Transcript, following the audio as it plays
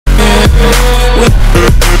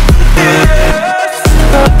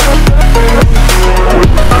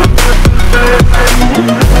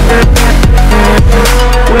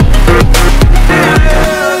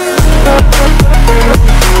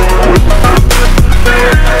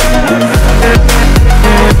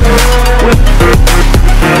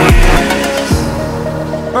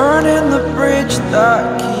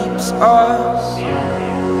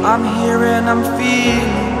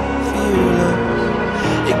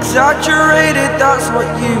exaggerated, that's what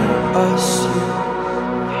you assume.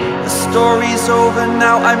 The story's over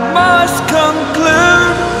now, I must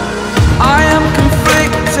conclude. I am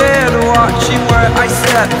conflicted, watching where I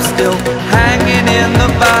step still, hanging in the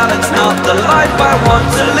balance, not the life I want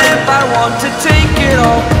to live. I want to take it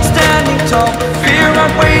all, standing tall, fear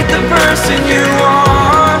outweighed the person you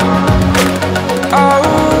are.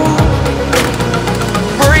 Oh,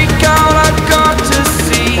 break out, I've got to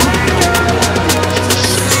see.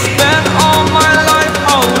 Spent all my life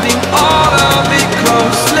holding all of it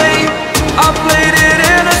closely. I played it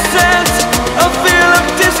innocent, a feel of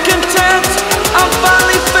discontent. I'm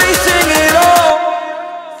finally facing it all,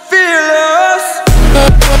 fearless.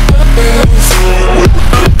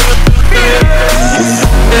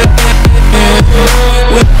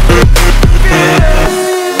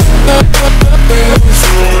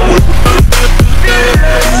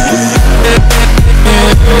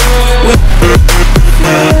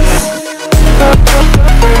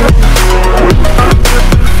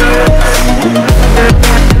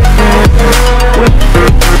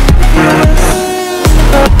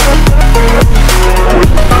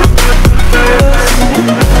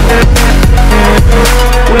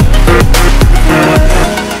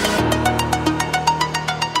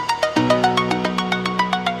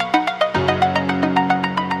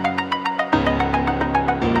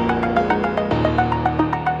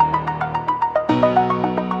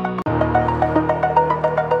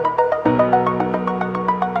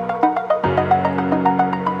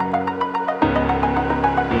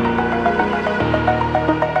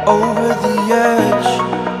 Over the edge,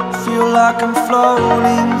 feel like I'm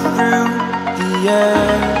floating through the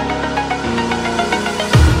air.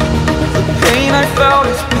 The pain I felt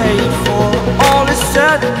is paid for, all is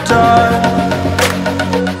said and done.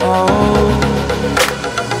 Oh,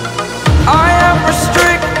 I am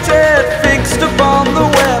restricted, fixed upon the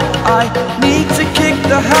web. I need to kick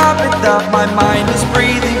the habit that my mind is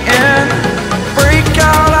breathing in. Break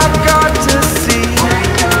out, I've got to see.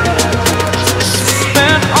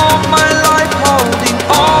 My life holding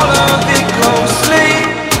all of it closely.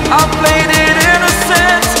 I played it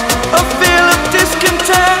innocent, a feel of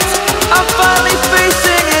discontent. I'm finally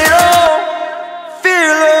facing it all,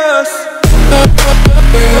 fearless.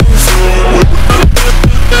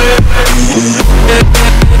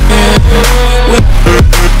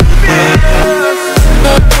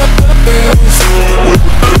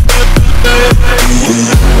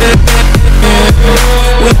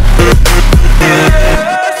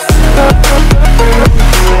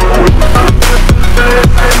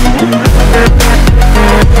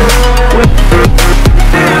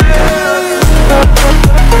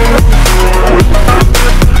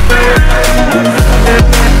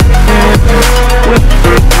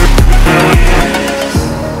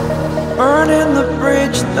 Burning the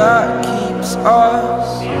bridge that keeps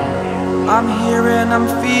us. I'm here and I'm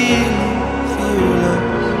feeling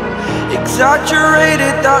fearless.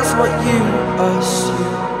 Exaggerated, that's what you assume.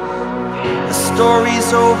 The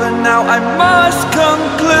story's over now, I must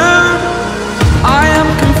conclude. I am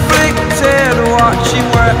conflicted, watching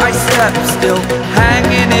where I step still,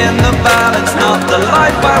 hanging in the balance, not the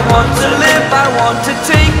life I want to live. I want to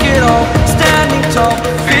take it all, standing tall,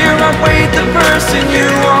 fear outweighed the person you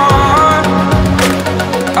are.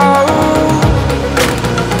 Oh,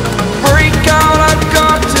 break out, I've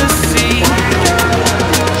got to see.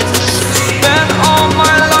 Spent all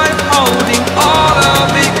my life holding all of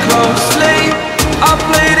it closely. I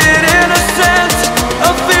played it innocent,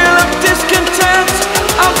 a feel of discontent.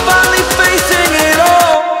 I'm finally facing it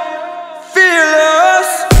all, fearless.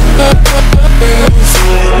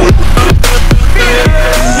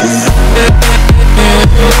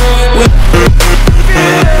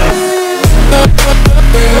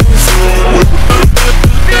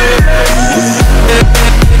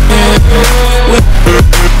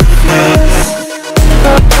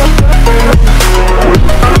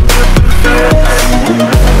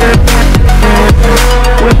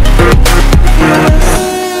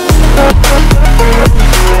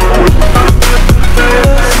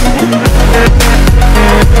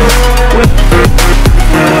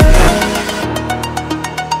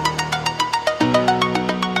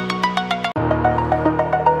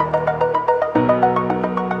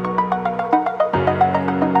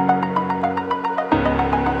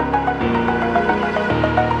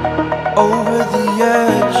 Over the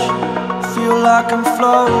edge, feel like I'm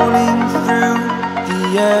floating through the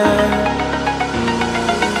air.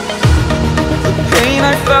 The pain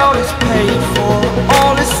I felt is paid for,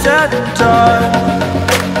 all is said and done.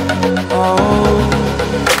 Oh,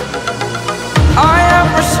 I am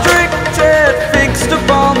restricted, fixed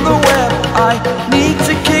upon the web. I I need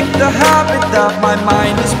to kick the habit that my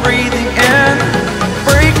mind is breathing in.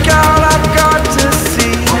 Break out, I've got to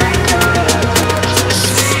see.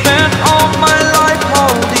 Spent all my life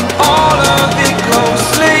holding all of it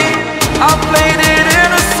closely. I played it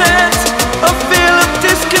innocent, a feel of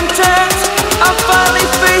discontent. I'm finally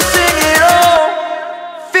facing it all,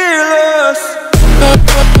 fearless.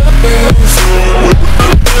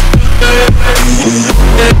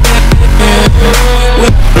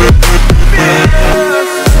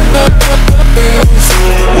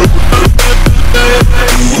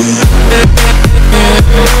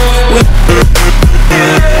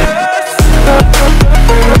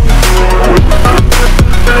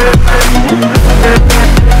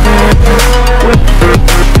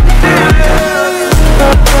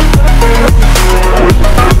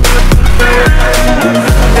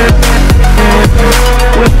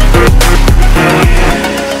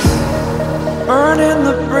 Burning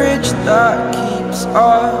the bridge that keeps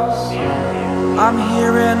us. I'm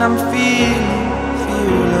here and I'm feeling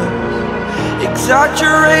fearless.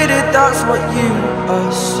 Exaggerated, that's what you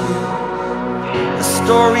assume. The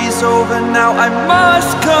story's over now, I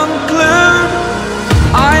must conclude.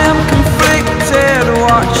 I am conflicted,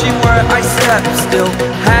 watching where I step still,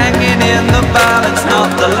 hanging in the balance. Not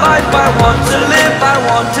the life I want to live, I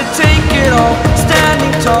want to take it all.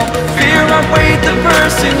 Standing tall, fear I weighed the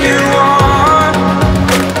person you are.